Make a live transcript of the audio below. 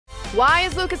Why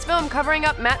is Lucasfilm covering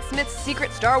up Matt Smith's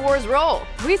secret Star Wars role?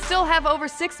 We still have over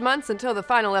 6 months until the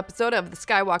final episode of the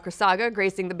Skywalker saga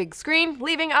gracing the big screen,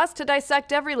 leaving us to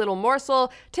dissect every little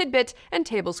morsel, tidbit, and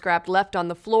table scrap left on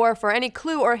the floor for any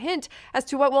clue or hint as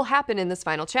to what will happen in this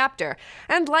final chapter.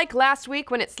 And like last week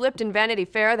when it slipped in Vanity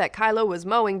Fair that Kylo was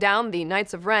mowing down the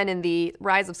Knights of Ren in the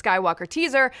Rise of Skywalker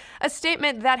teaser, a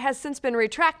statement that has since been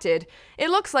retracted, it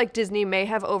looks like Disney may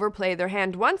have overplayed their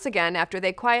hand once again after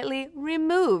they quietly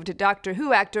removed Doctor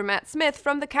Who actor Matt Smith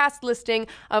from the cast listing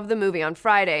of the movie on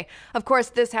Friday. Of course,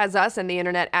 this has us and the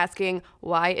internet asking,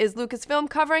 why is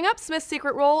Lucasfilm covering up Smith's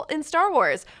secret role in Star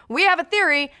Wars? We have a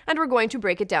theory, and we're going to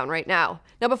break it down right now.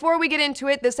 Now, before we get into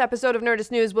it, this episode of Nerdist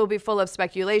News will be full of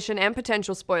speculation and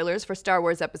potential spoilers for Star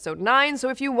Wars Episode 9, so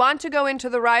if you want to go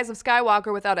into the Rise of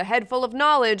Skywalker without a head full of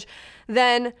knowledge,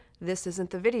 then this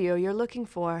isn't the video you're looking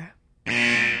for.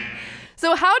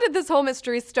 So how did this whole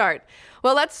mystery start?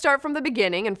 Well, let's start from the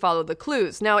beginning and follow the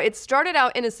clues. Now, it started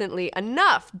out innocently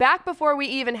enough. Back before we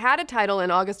even had a title in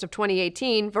August of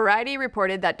 2018, Variety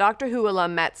reported that Doctor Who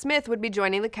alum Matt Smith would be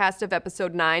joining the cast of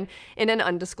Episode 9 in an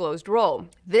undisclosed role.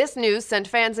 This news sent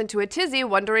fans into a tizzy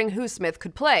wondering who Smith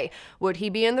could play. Would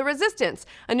he be in the Resistance?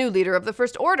 A new leader of the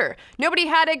First Order? Nobody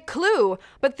had a clue,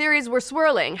 but theories were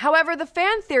swirling. However, the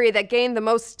fan theory that gained the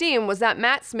most steam was that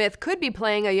Matt Smith could be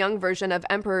playing a young version of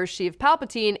Emperor Sheev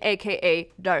Palpatine, aka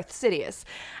Darth Sidious.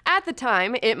 At the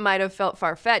time, it might have felt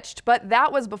far-fetched, but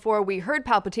that was before we heard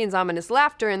Palpatine's ominous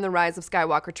laughter in the Rise of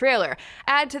Skywalker trailer.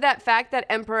 Add to that fact that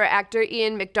Emperor actor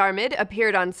Ian McDiarmid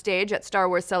appeared on stage at Star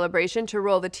Wars Celebration to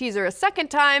roll the teaser a second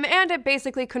time, and it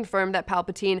basically confirmed that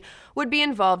Palpatine would be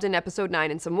involved in Episode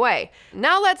 9 in some way.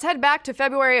 Now let's head back to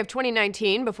February of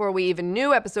 2019, before we even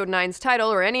knew Episode 9's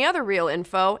title or any other real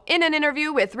info. In an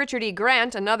interview with Richard E.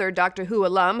 Grant, another Doctor Who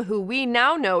alum who we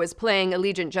now know is playing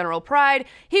Allegiant General Pryde,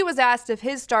 he was asked if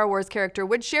his Star Wars character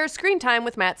would share screen time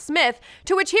with Matt Smith,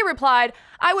 to which he replied,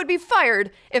 "I would be fired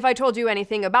if I told you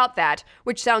anything about that,"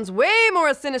 which sounds way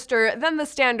more sinister than the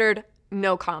standard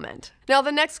no comment. Now,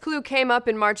 the next clue came up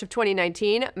in March of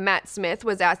 2019. Matt Smith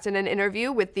was asked in an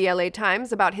interview with the LA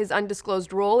Times about his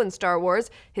undisclosed role in Star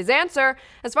Wars. His answer,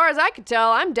 "As far as I could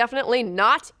tell, I'm definitely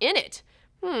not in it."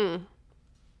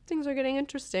 Things are getting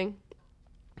interesting.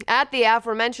 At the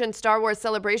aforementioned Star Wars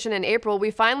Celebration in April,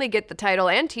 we finally get the title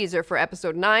and teaser for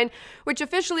Episode 9, which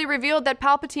officially revealed that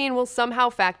Palpatine will somehow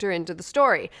factor into the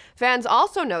story. Fans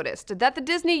also noticed that the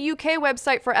Disney UK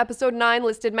website for Episode 9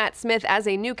 listed Matt Smith as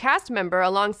a new cast member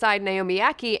alongside Naomi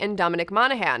Ackie and Dominic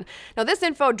Monaghan. Now, this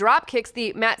info dropkicks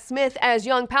the Matt Smith as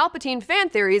young Palpatine fan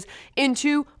theories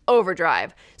into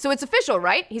overdrive. So it's official,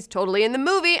 right? He's totally in the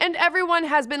movie, and everyone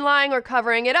has been lying or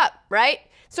covering it up, right?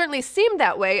 Certainly seemed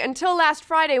that way until last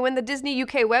Friday when the Disney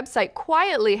UK website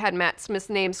quietly had Matt Smith's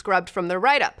name scrubbed from the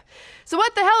write-up. So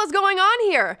what the hell is going on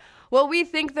here? Well, we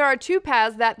think there are two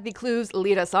paths that the clues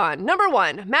lead us on. Number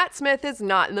one, Matt Smith is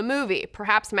not in the movie.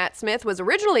 Perhaps Matt Smith was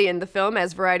originally in the film,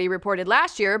 as Variety reported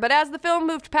last year, but as the film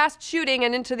moved past shooting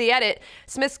and into the edit,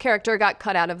 Smith's character got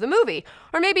cut out of the movie.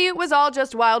 Or maybe it was all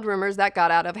just wild rumors that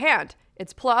got out of hand.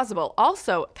 It's plausible.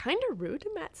 Also, kind of rude to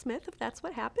Matt Smith if that's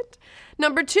what happened.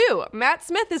 Number two, Matt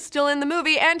Smith is still in the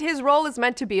movie, and his role is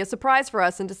meant to be a surprise for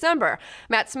us in December.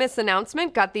 Matt Smith's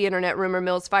announcement got the internet rumor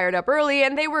mills fired up early,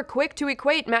 and they were quick to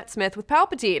equate Matt Smith with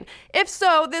Palpatine. If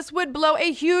so, this would blow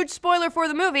a huge spoiler for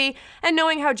the movie, and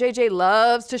knowing how JJ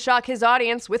loves to shock his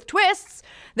audience with twists,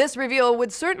 this reveal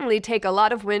would certainly take a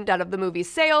lot of wind out of the movie's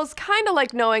sails, kind of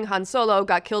like knowing Han Solo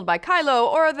got killed by Kylo,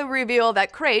 or the reveal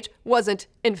that Crate wasn't,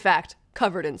 in fact,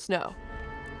 covered in snow.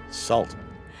 Salt.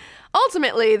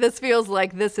 Ultimately, this feels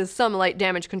like this is some light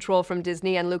damage control from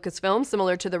Disney and Lucasfilm,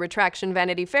 similar to the retraction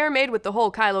Vanity Fair made with the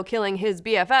whole Kylo killing his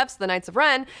BFFs, the Knights of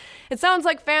Ren. It sounds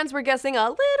like fans were guessing a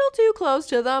little too close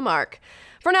to the mark.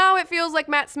 For now, it feels like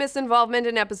Matt Smith's involvement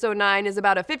in Episode 9 is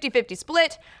about a 50-50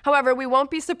 split. However, we won't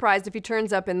be surprised if he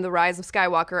turns up in The Rise of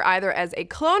Skywalker either as a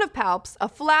clone of Palps, a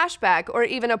flashback, or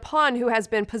even a pawn who has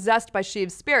been possessed by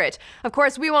Sheev's spirit. Of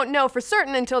course, we won't know for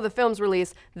certain until the film's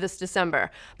release this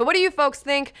December. But what do you folks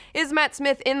think? Is Matt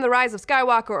Smith in The Rise of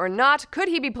Skywalker or not? Could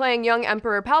he be playing young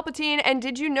Emperor Palpatine? And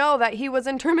did you know that he was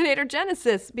in Terminator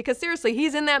Genesis? Because seriously,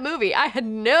 he's in that movie. I had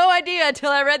no idea until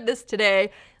I read this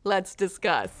today. Let's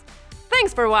discuss.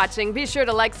 Thanks for watching. Be sure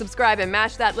to like, subscribe, and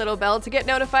mash that little bell to get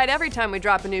notified every time we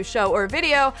drop a new show or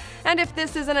video. And if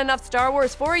this isn't enough Star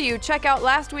Wars for you, check out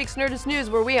last week's Nerdist News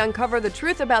where we uncover the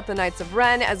truth about the Knights of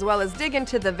Ren, as well as dig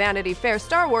into the Vanity Fair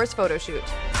Star Wars photo shoot.